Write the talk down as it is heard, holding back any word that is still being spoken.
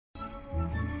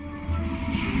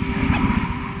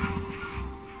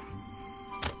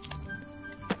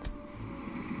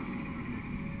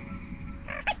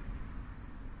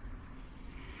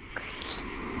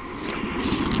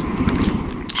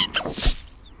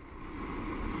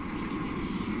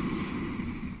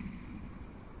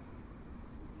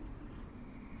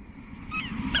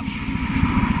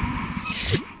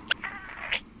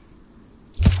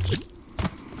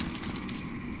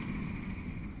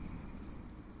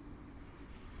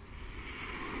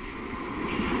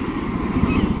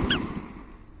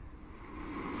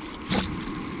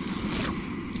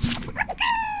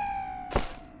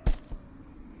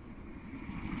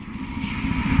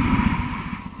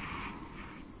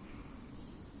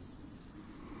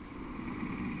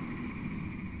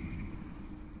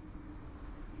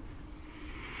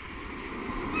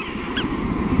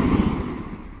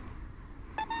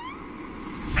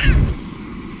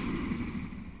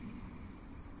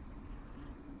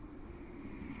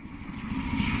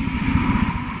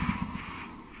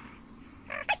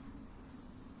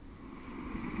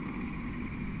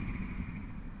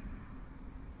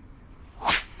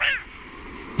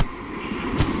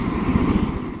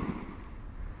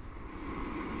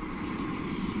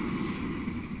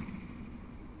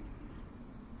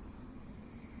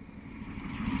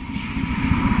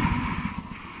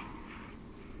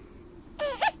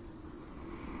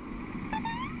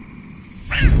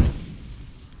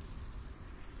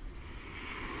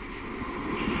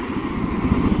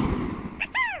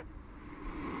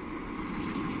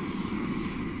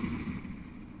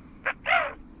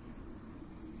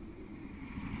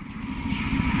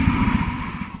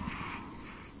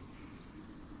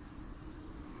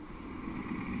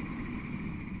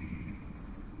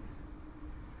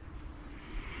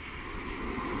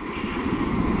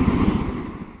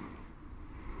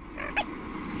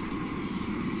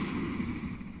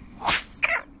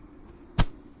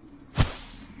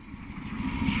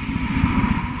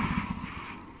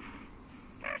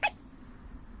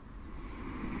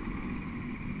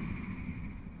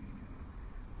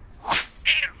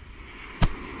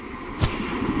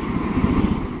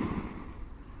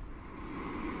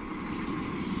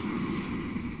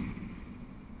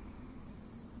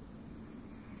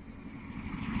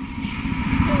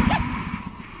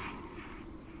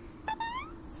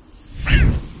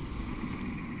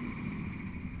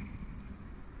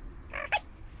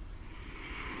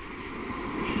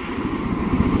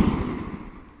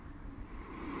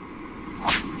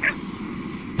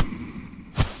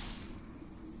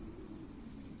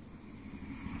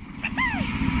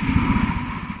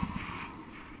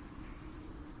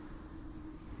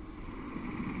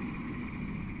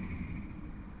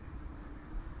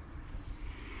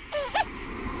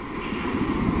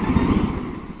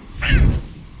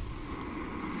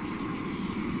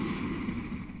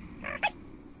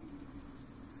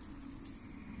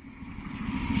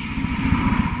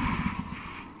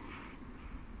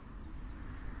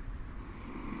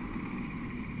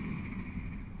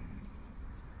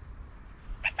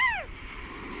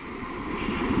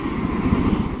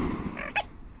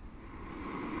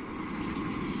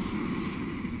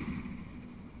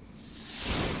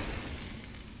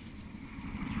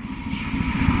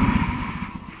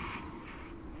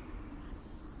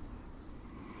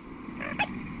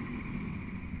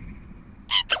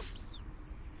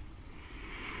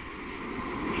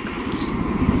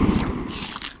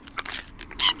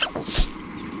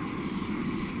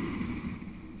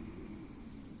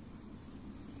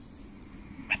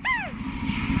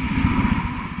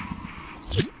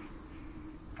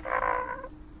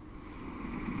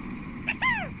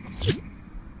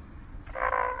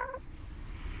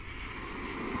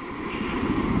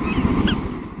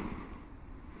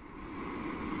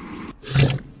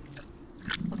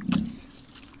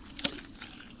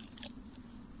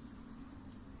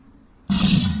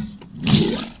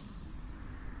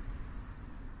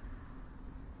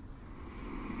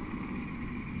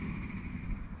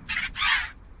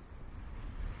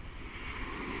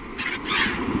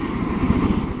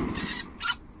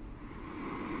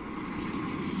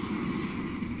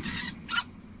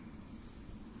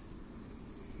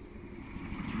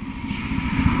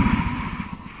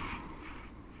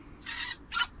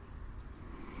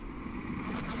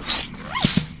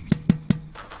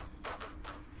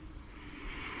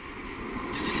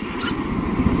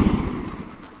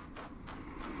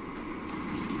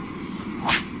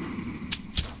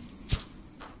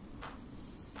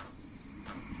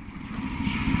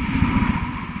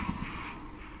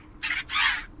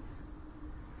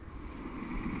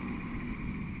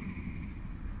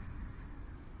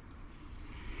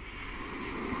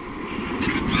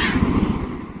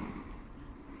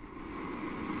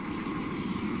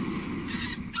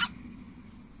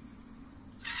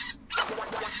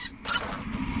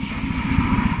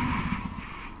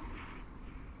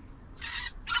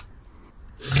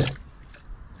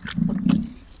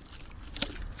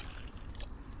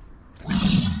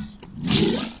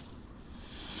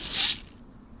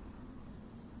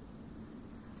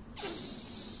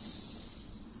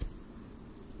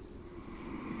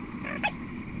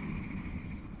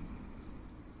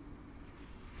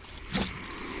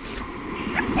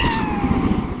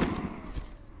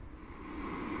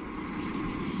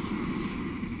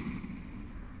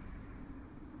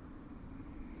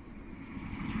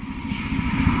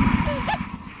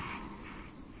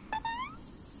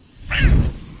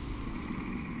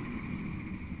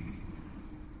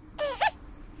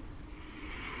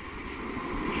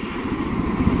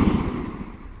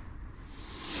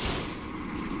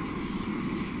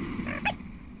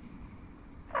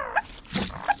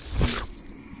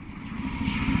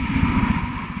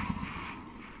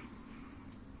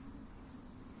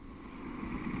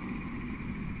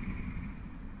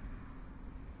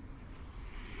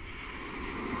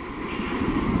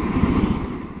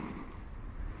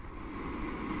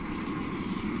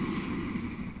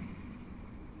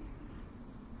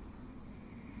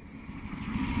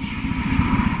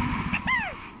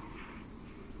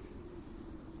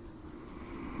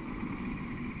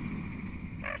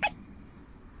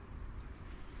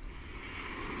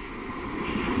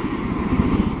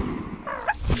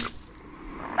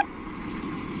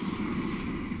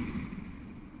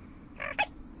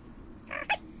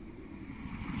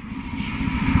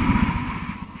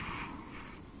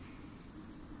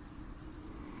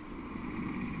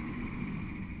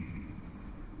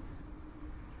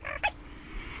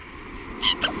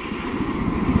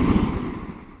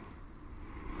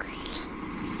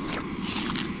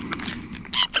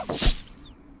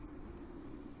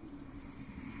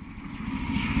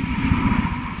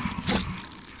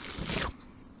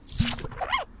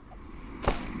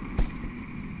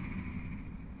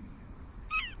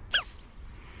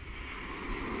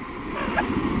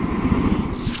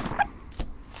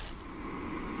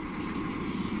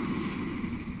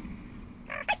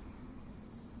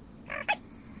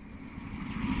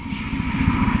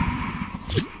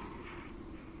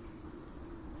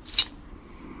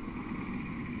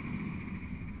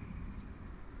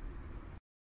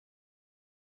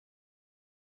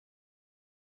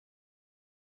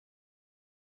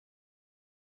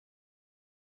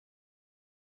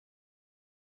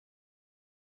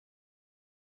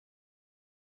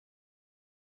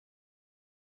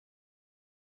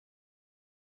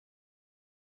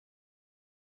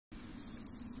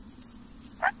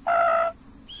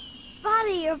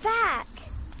you're back!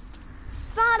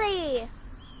 Spotty!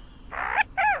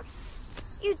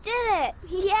 You did it!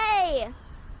 Yay!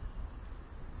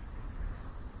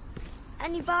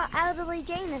 And you brought elderly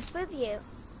Janus with you.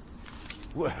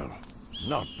 Well,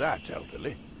 not that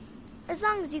elderly. As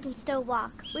long as you can still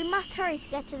walk, we must hurry to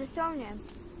get to the throne room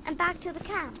and back to the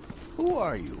camp. Who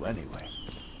are you, anyway?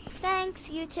 Thanks,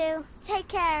 you two. Take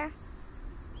care.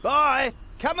 Bye!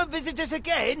 Come and visit us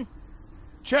again!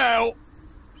 Ciao!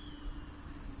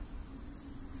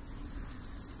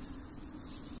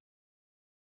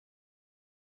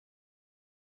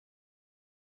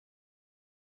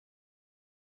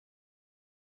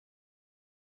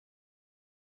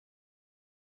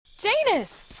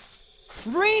 Janus!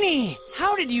 Renie!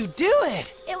 How did you do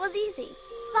it? It was easy.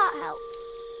 Spot helped.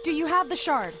 Do you have the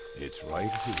shard? It's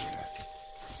right here.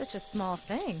 Such a small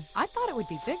thing. I thought it would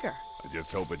be bigger. I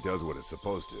just hope it does what it's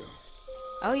supposed to.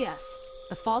 Oh yes.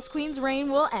 The False Queen's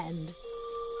reign will end.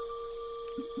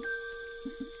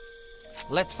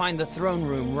 Let's find the throne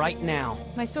room right now.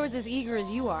 My sword's as eager as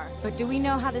you are, but do we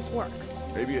know how this works?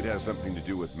 Maybe it has something to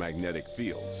do with magnetic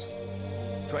fields.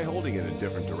 Try holding it in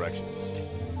different directions.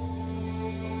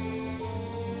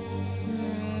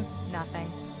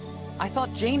 Nothing. I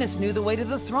thought Janus knew the way to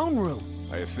the throne room.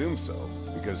 I assume so,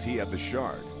 because he had the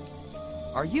shard.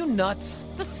 Are you nuts?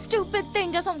 The stupid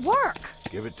thing doesn't work!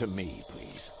 Give it to me,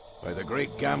 please. By the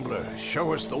great gambler,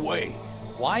 show us the way.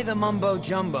 Why the mumbo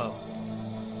jumbo?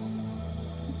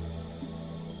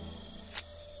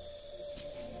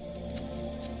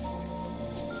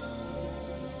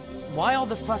 Why all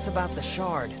the fuss about the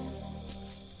shard?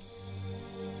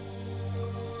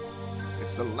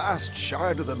 It's the last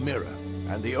shard of the mirror,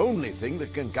 and the only thing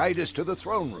that can guide us to the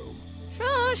throne room.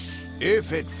 Shush!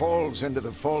 If it falls into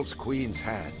the false queen's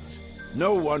hands,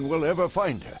 no one will ever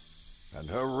find her, and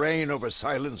her reign over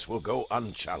silence will go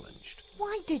unchallenged.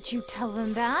 Why did you tell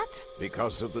them that?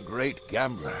 Because of the great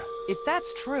gambler. If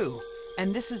that's true,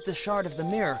 and this is the shard of the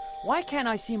mirror, why can't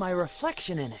I see my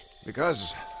reflection in it?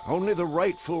 Because only the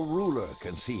rightful ruler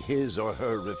can see his or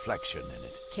her reflection in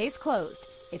it. Case closed.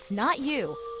 It's not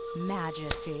you,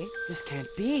 Majesty. This can't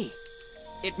be.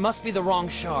 It must be the wrong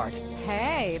shard.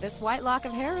 Hey, this white lock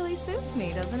of hair really suits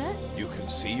me, doesn't it? You can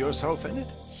see yourself in it?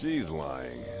 She's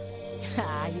lying.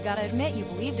 You gotta admit you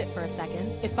believed it for a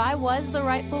second. If I was the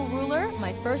rightful ruler,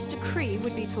 my first decree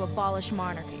would be to abolish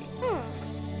monarchy.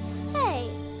 Hey,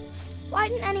 why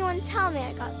didn't anyone tell me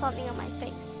I got something on my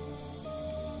face?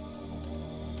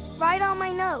 Right on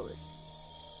my nose.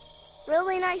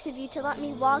 Really nice of you to let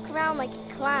me walk around like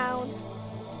a clown.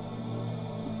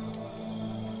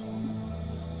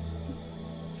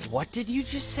 What did you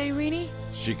just say, Renie?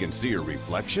 She can see her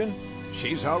reflection?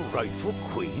 She's our rightful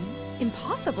queen?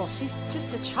 Impossible, she's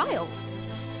just a child.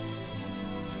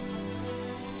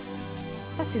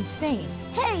 That's insane.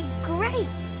 Hey, great!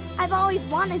 I've always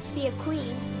wanted to be a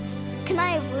queen. Can I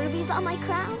have rubies on my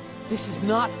crown? This is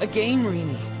not a game,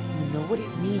 Renie. You know what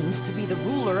it means to be the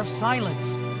ruler of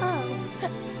silence. Oh.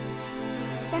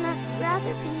 Then I'd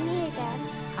rather be me again.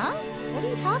 Huh? What are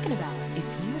you talking about? If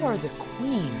you are the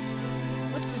queen,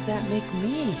 what does that make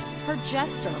me? Her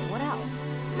jester, what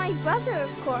else? My brother,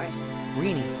 of course.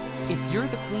 Renie, if you're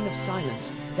the queen of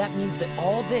silence, that means that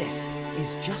all this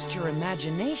is just your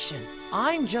imagination.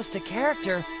 I'm just a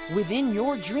character within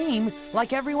your dream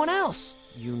like everyone else.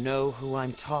 You know who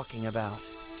I'm talking about.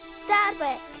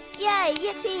 Sadwick! Yay,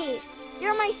 yippee!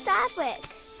 You're my Sadwick!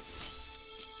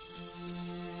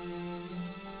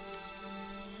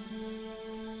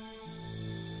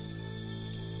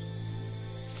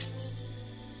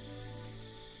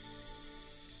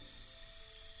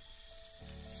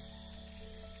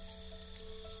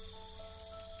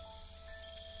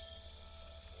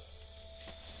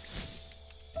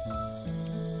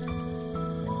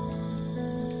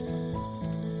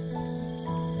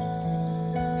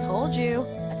 Told you.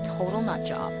 A total nut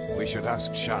job. We should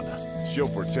ask Shana. She'll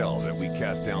foretell that we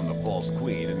cast down the false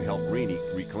queen and help Renie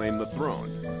reclaim the throne.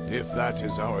 If that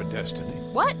is our destiny.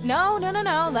 What? No.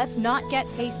 Let's not get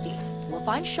hasty. We'll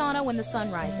find Shauna when the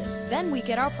sun rises. Then we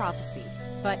get our prophecy.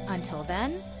 But until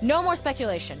then, no more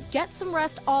speculation. Get some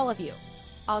rest, all of you.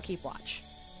 I'll keep watch.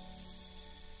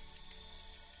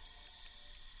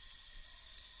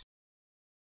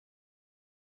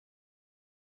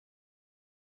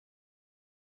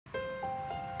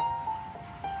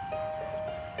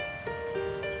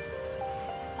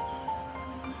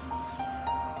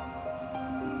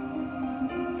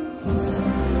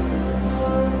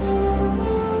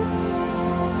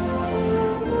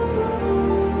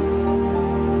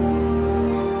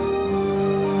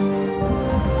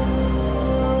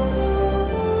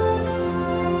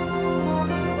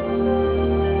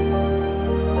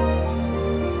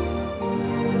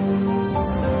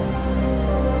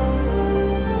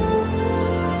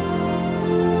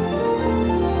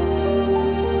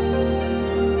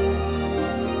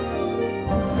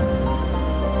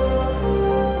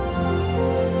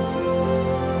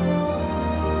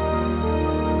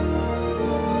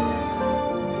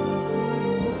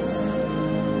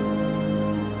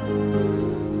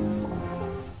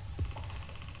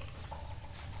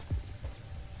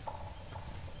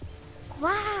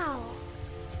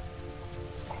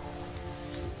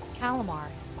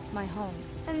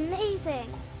 Wow, amazing.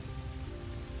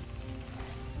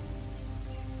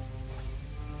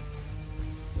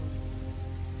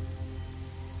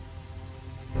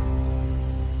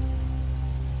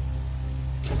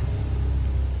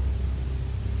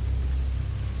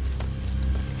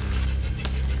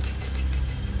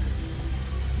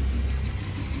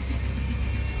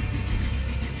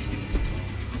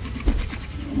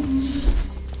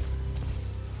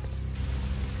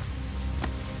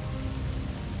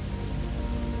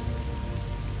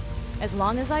 As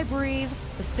long as I breathe,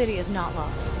 the city is not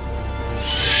lost.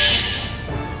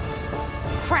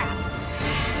 Crap!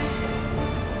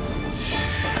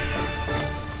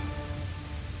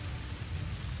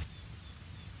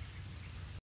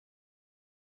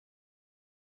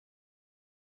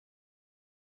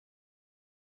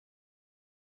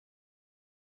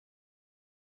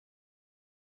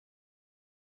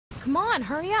 Come on,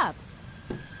 hurry up!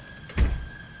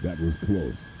 That was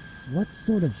close. What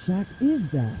sort of shack is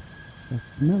that? That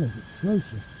smell is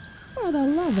atrocious. For the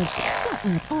love of shut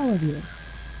up, all of you.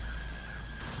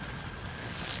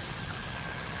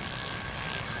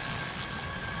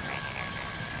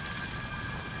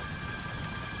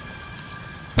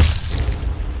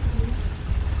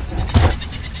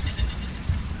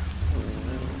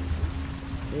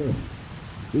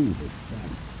 Ooh, this fun.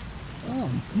 Oh,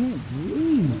 I can't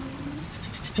breathe.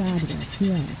 Sadness,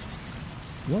 yes.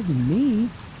 Wasn't me.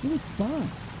 It was Spot.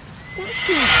 That's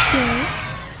not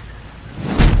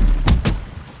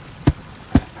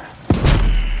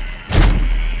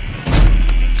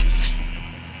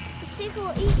The seeker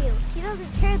will eat you. He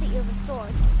doesn't care that you have a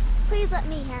sword. Please let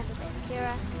me handle this,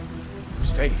 Kira.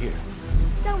 Stay here.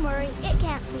 Don't worry, it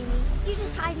can't see me. You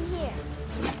just hide in here.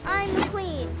 I'm the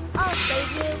queen. I'll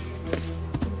save you.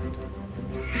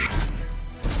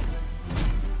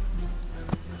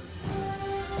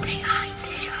 They hide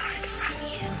the sword from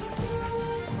you.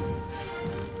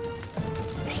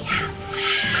 They have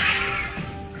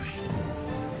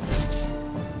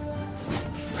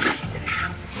flush them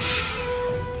out.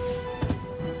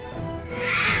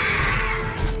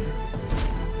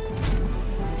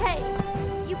 Hey,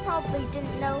 you probably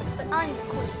didn't know, but I'm the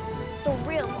queen. The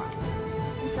real one.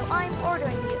 And so I'm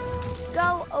ordering you.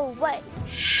 Go away.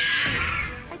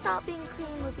 I thought being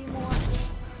queen would be more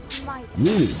mighty.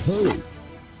 Really, hurry.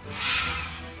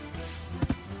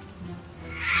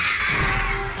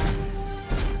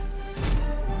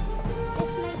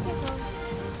 This may tickle,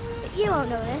 but you won't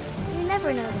notice. You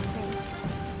never notice me.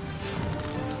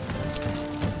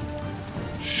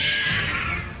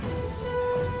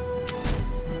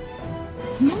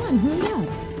 Come on, hurry up.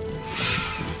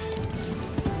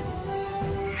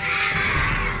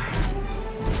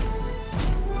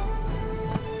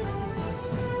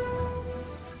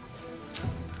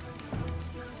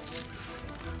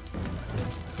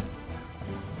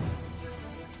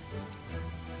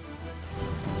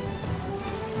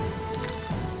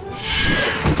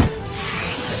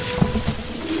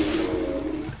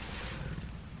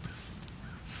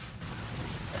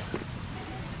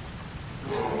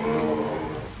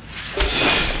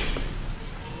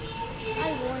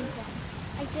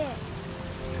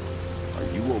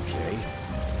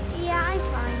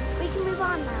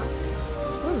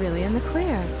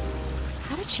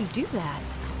 She do that?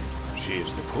 She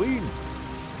is the queen.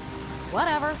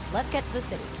 Whatever. Let's get to the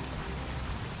city.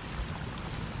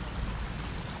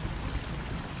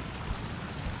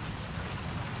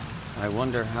 I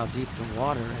wonder how deep the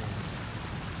water is.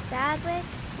 Sadwick,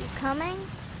 you coming?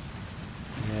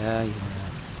 Yeah.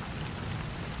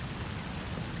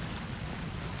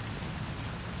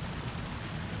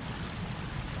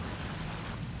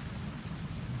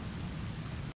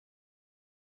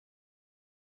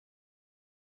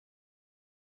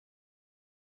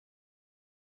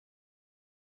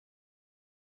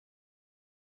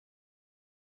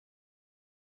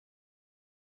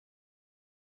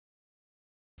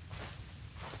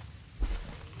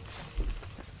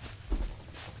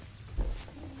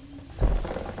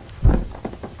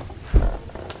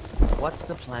 What's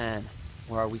the plan?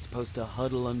 Or are we supposed to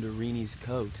huddle under Renie's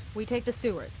coat? We take the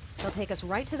sewers. They'll take us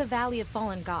right to the Valley of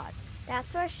Fallen Gods.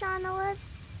 That's where Shauna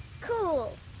lives?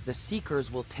 Cool. The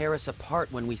Seekers will tear us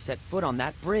apart when we set foot on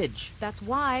that bridge. That's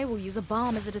why we'll use a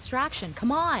bomb as a distraction.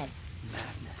 Come on!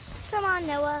 Madness. Come on,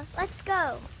 Noah. Let's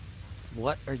go.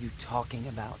 What are you talking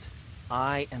about?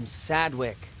 I am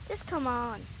Sadwick. Just come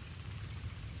on.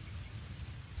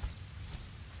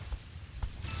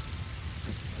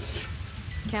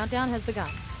 Countdown has begun.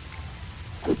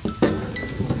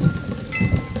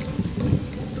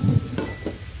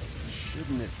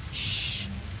 Shouldn't it? Shh.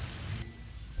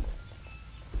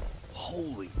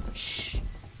 Holy. Shh.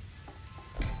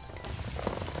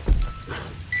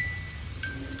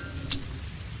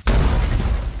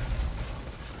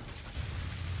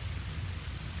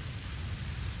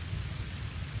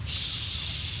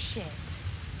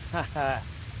 Haha.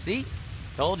 See?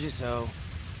 Told you so.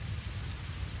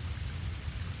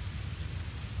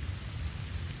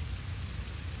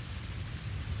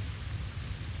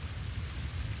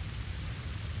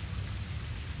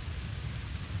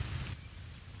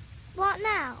 What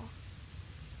now?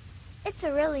 It's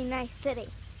a really nice city.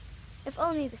 If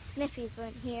only the Sniffies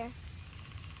weren't here.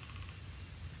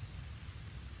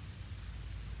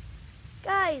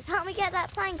 Guys, help me get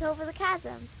that plank over the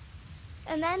chasm.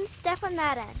 And then step on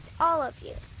that end, all of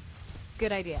you.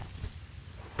 Good idea.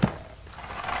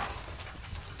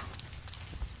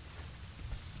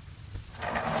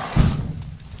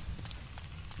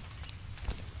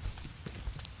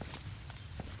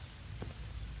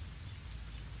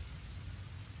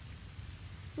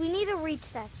 We need to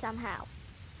reach that somehow.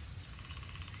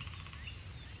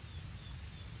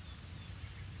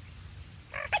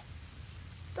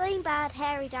 Blame bad,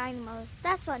 hairy dynamos.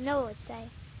 That's what Noah would say.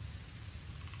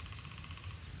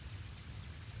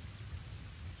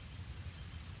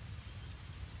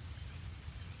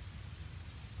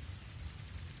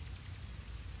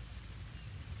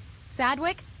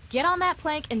 Sadwick, get on that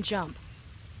plank and jump.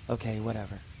 Okay,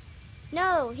 whatever.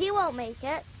 No, he won't make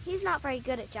it. He's not very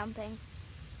good at jumping.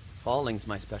 Falling's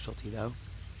my specialty, though.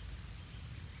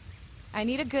 I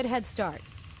need a good head start.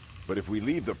 But if we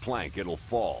leave the plank, it'll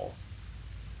fall.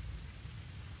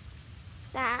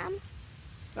 Sam?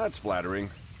 That's flattering,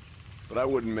 but I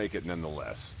wouldn't make it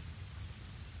nonetheless.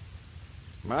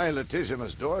 My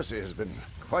Latissimus Dorsey has been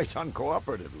quite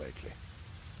uncooperative lately.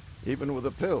 Even with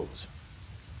the pills.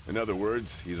 In other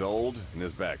words, he's old and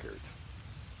his back hurts.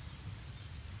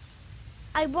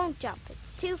 I won't jump.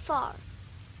 It's too far.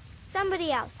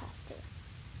 Somebody else has to.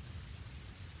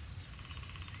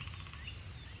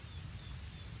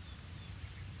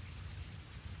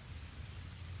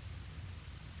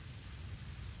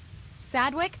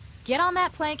 Sadwick, get on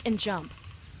that plank and jump.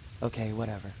 Okay,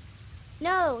 whatever.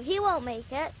 No, he won't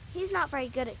make it. He's not very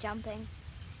good at jumping.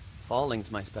 Falling's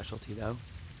my specialty, though.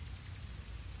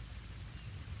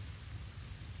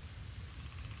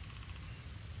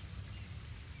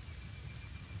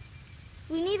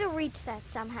 We need to reach that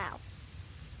somehow.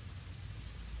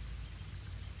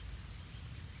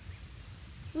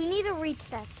 We need to reach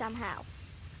that somehow.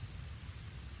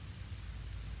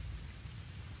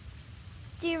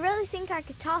 Do you really think I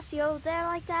could toss you over there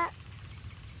like that?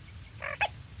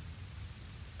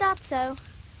 Thought so.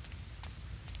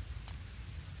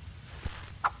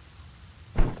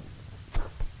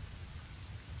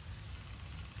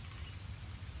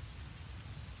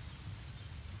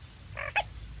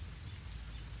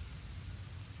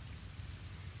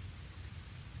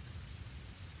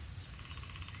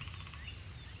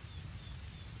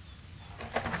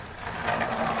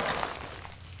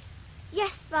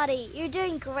 Yes, buddy, you're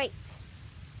doing great.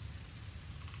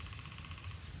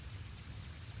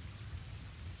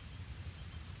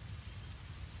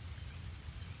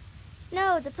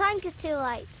 No, the plank is too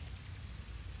light.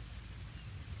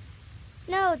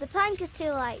 No, the plank is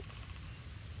too light.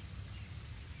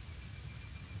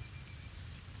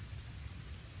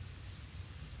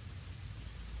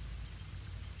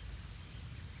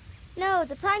 No,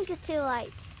 the plank is too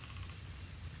light.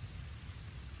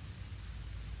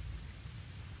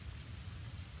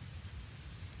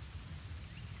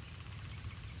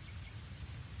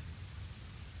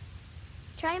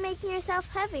 Try making yourself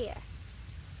heavier.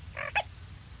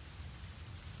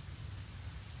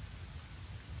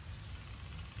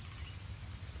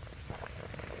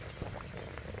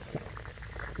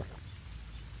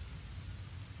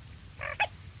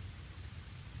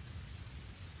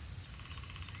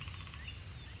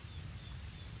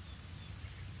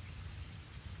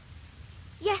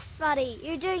 Yes, buddy,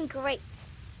 you're doing great.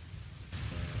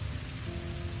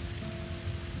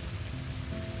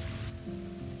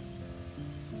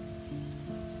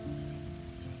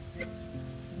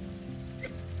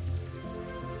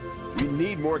 We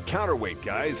need more counterweight,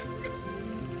 guys.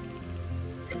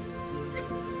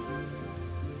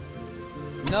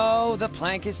 No, the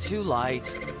plank is too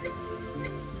light.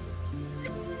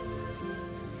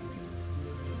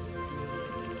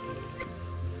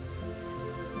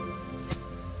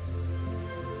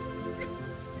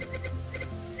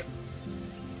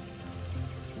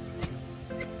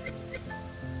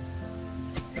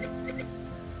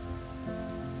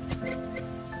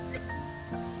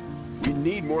 We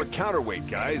need more counterweight,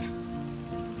 guys.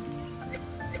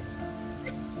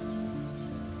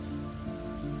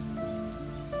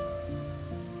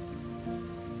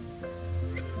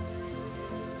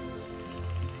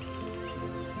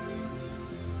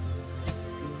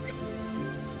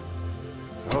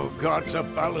 O gods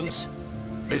of balance,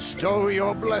 bestow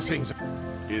your blessings.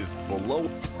 Is below...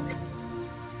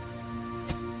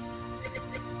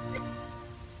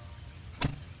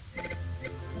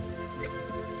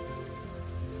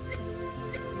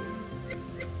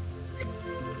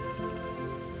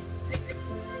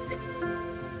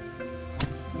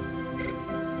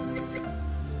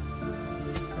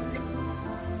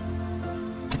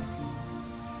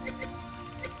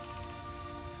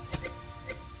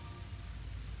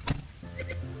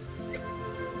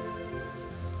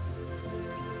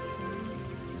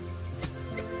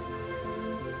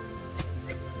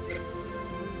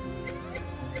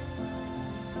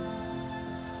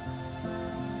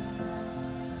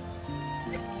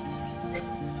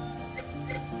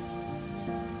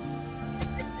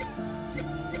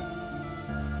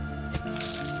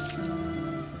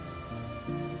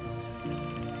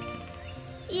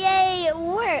 it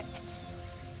worked.